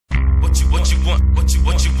what you want, what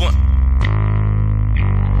you want.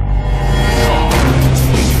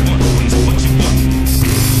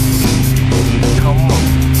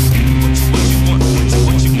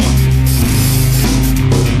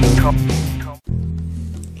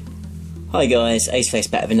 Hi guys, Aceface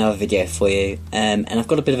back with another video for you, and I've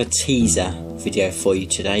got a bit of a teaser video for you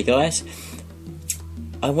today, guys.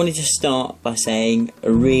 I wanted to start by saying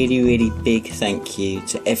a really big thank you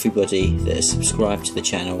to everybody that has subscribed to the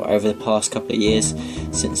channel over the past couple of years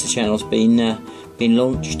since the channel's been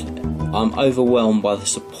launched. I'm overwhelmed by the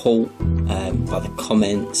support, by the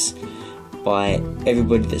comments, by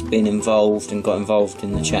everybody that's been involved and got involved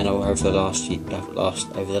in the channel over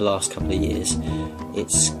the last couple of years.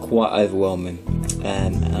 It's quite overwhelming,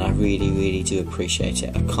 and I really do appreciate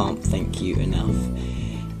it. I can't thank you enough.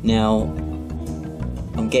 Now,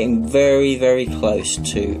 I'm getting very close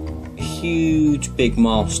to a huge big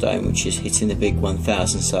milestone, which is hitting the big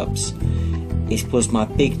 1,000 subs. It was my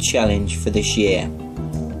big challenge for this year.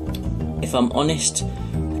 If I'm honest,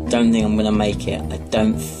 I don't think I'm going to make it. I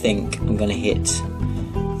don't think I'm going to hit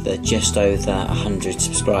the just over 100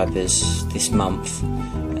 subscribers this month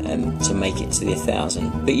to make it to the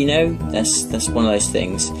 1,000. But you know, that's one of those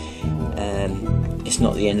things. It's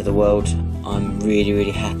not the end of the world. I'm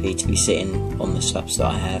really happy to be sitting on the subs that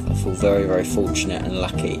I have. I feel very fortunate and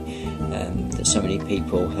lucky that so many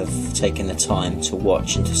people have taken the time to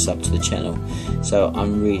watch and to sub to the channel. So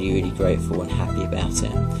I'm really grateful and happy about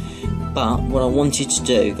it. But what I wanted to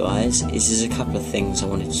do, guys, is there's a couple of things I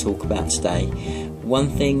wanted to talk about today. One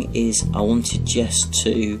thing is I wanted just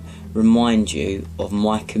to remind you of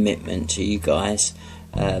my commitment to you guys,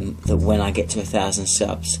 that when I get to 1,000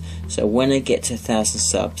 subs. So when I get to 1,000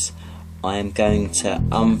 subs, I am going to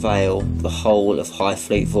unveil the whole of Hive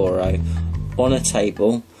Fleet Voro on a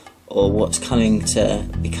table, or what's coming to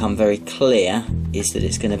become very clear is that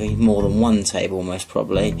it's going to be more than one table, most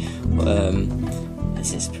probably.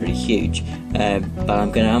 This is pretty huge, but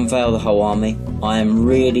I'm going to unveil the whole army. I am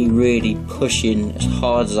really pushing as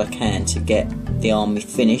hard as I can to get the army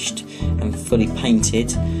finished and fully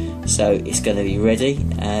painted, so it's going to be ready.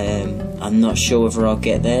 I'm not sure whether I'll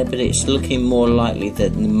get there, but it's looking more likely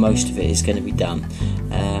that most of it is going to be done.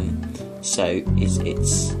 So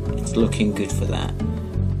it's looking good for that.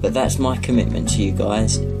 But that's my commitment to you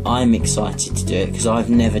guys. I'm excited to do it because I've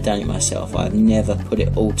never done it myself. I've never put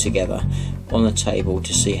it all together on the table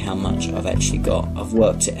to see how much I've actually got. I've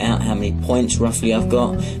worked it out how many points roughly I've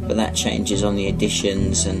got, but that changes on the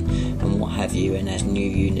additions and what have you, and as new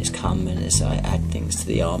units come and as I add things to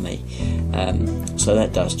the army. So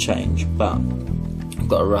that does change, but I've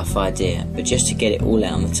got a rough idea. But just to get it all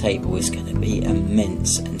out on the table is going to be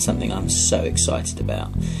immense and something I'm so excited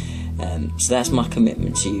about. So that's my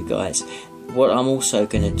commitment to you guys. What I'm also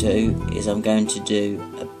going to do is I'm going to do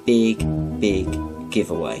a big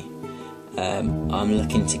giveaway. I'm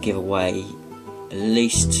looking to give away at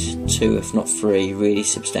least 2, if not 3, really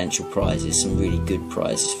substantial prizes, some really good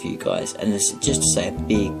prizes for you guys. And this, just to say a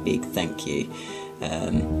big thank you.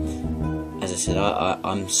 As I said,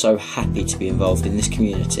 I'm so happy to be involved in this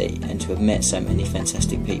community and to have met so many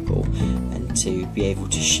fantastic people and to be able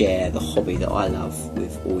to share the hobby that I love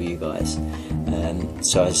with all you guys.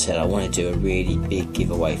 So as I said, I want to do a really big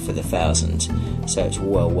giveaway for the 1,000, so it's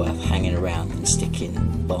well worth hanging around and sticking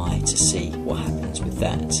by to see what happens with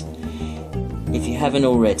that. If you haven't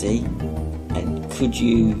already, and could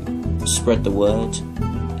you spread the word,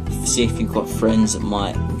 see if you've got friends that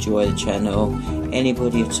might enjoy the channel,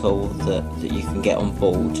 anybody at all that you can get on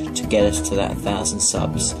board to get us to that 1,000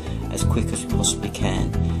 subs as quick as we possibly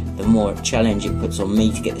can. The more challenge it puts on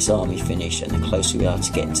me to get this army finished, and the closer we are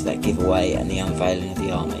to getting to that giveaway and the unveiling of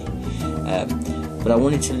the army. But I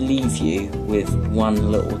wanted to leave you with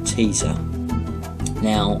one little teaser.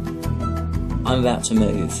 Now, I'm about to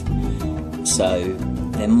move, so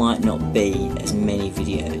there might not be as many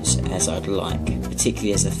videos as I'd like,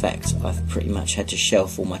 particularly as the fact I've pretty much had to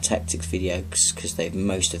shelf all my tactics videos because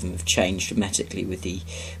most of them have changed dramatically with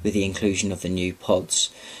the inclusion of the new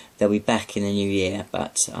pods. They'll be back in the new year,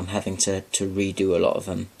 but I'm having to redo a lot of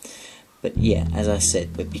them. But yeah, as I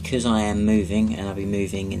said, but because I am moving, and I'll be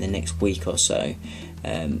moving in the next week or so,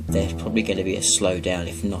 there's probably going to be a slowdown,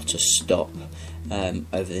 if not a stop,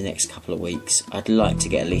 over the next couple of weeks. I'd like to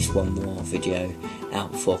get at least one more video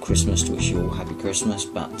out before Christmas to wish you all happy Christmas,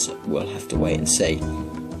 but we'll have to wait and see.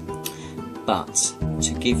 But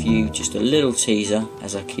to give you just a little teaser,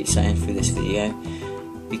 as I keep saying through this video,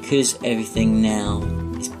 because everything now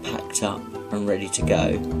is packed up and ready to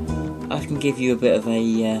go, I can give you a bit of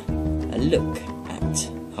a look at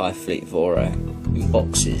Hive Fleet Voro in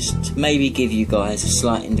boxes to maybe give you guys a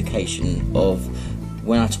slight indication of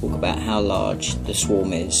when I talk about how large the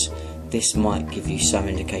swarm is, this might give you some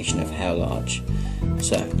indication of how large.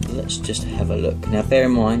 So let's just have a look. Now bear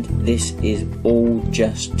in mind, this is all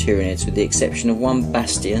just Tyranids, with the exception of one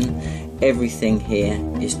bastion. Everything here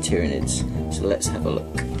is Tyranids. So let's have a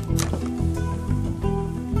look.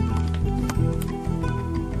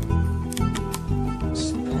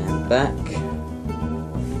 Let's pan back.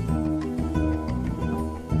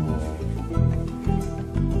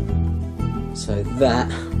 So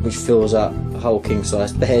that, which fills up a whole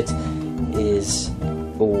king-sized bed, is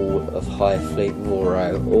all of Hive Fleet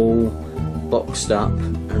Voro, all boxed up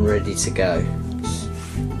and ready to go.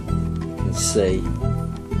 You can see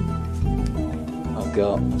I've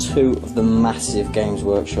got 2 of the massive Games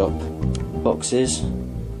Workshop boxes,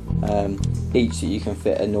 each that you can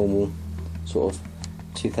fit a normal sort of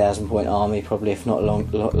 2,000 point army, probably, if not a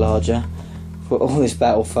lot larger. Got all this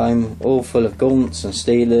battle foam, all full of gaunts and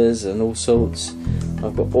stealers and all sorts.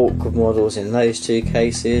 I've got awkward models in those 2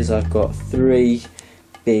 cases. I've got 3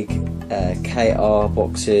 big KR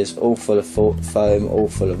boxes, all full of foam, all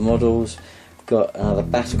full of models. I've got another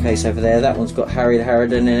battle case over there. That one's got Harry the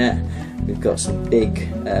Harridan in it. We've got some big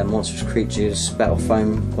monstrous creatures battle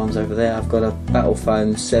foam ones over there. I've got a battle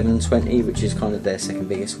foam 720, which is kind of their second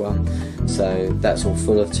biggest one. So that's all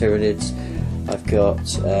full of Tyranids. I've got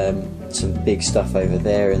some big stuff over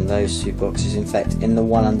there in those 2 boxes. In fact, in the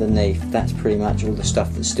one underneath, that's pretty much all the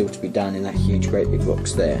stuff that's still to be done in that huge great big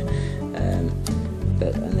box there.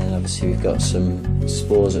 And then obviously we've got some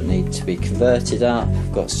spores that need to be converted up.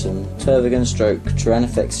 We've got some Tervigan stroke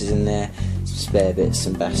Tyrannofexes in there, some spare bits,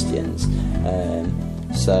 some bastions.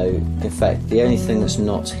 So in fact the only thing that's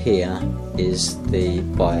not here is the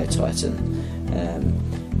Bio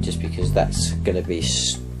Titan, just because that's going to be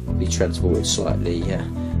transported slightly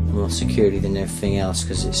more securely than everything else,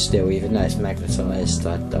 because it's still, even though it's magnetised,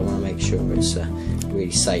 I want to make sure it's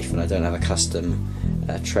really safe and I don't have a custom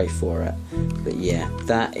tray for it. But yeah,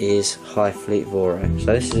 that is Hive Fleet Voro. So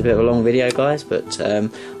this is a bit of a long video, guys, but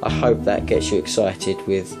I hope that gets you excited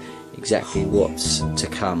with exactly what's to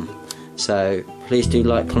come. So please do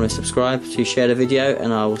like, comment, subscribe, to share the video,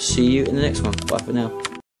 and I will see you in the next one. Bye for now.